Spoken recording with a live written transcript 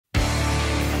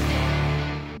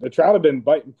The trout have been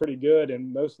biting pretty good,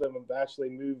 and most of them have actually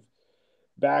moved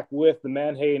back with the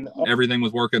menhaden. Everything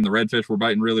was working. The redfish were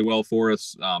biting really well for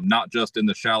us, not just in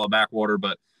the shallow backwater,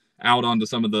 but out onto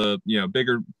some of the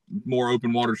bigger, more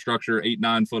open water structure,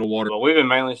 8-9 foot of water. Well, we've been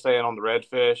mainly staying on the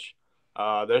redfish.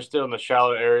 They're still in the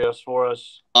shallow areas for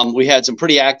us. We had some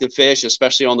pretty active fish,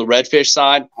 especially on the redfish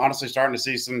side. Honestly, starting to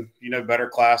see some, better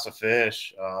class of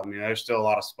fish. There's still a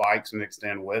lot of spikes mixed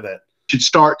in with it. Should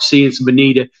start seeing some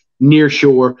bonita near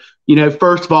shore.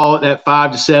 First of all, at that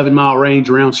 5 to 7 mile range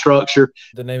around structure.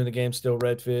 The name of the game is still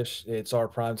redfish. It's our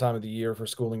prime time of the year for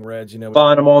schooling reds.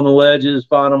 Find them on the ledges,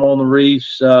 find them on the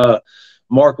reefs,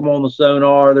 mark them on the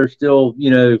sonar. They're still,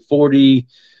 40.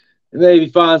 Maybe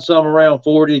find some around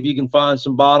 40 if you can find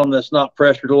some bottom that's not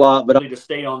pressured a lot. But to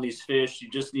stay on these fish, you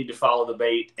just need to follow the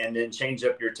bait and then change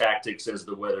up your tactics as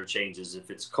the weather changes. If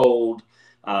it's cold,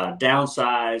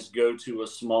 downsize, go to a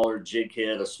smaller jig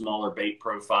head, a smaller bait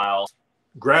profile.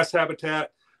 Grass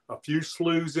habitat, a few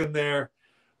sloughs in there,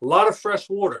 a lot of fresh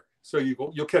water. So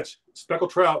you'll catch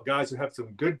speckled trout. Guys who have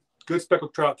some good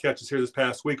speckled trout catches here this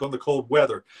past week on the cold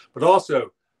weather, but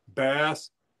also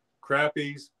bass,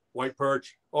 crappies, white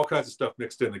perch, all kinds of stuff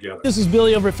mixed in together. This is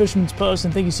Billy over at Fisherman's Post,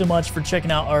 and thank you so much for checking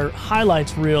out our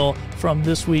highlights reel from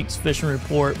this week's fishing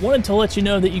report. Wanted to let you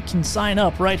know that you can sign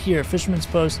up right here at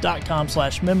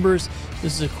fishermanspost.com/members.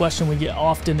 This is a question we get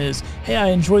often is, hey,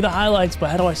 I enjoy the highlights, but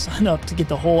how do I sign up to get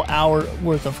the whole hour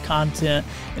worth of content?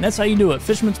 And that's how you do it,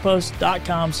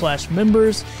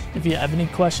 fishermanspost.com/members. If you have any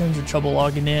questions or trouble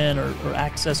logging in or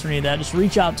access or any of that, just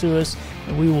reach out to us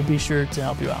and we will be sure to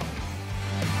help you out.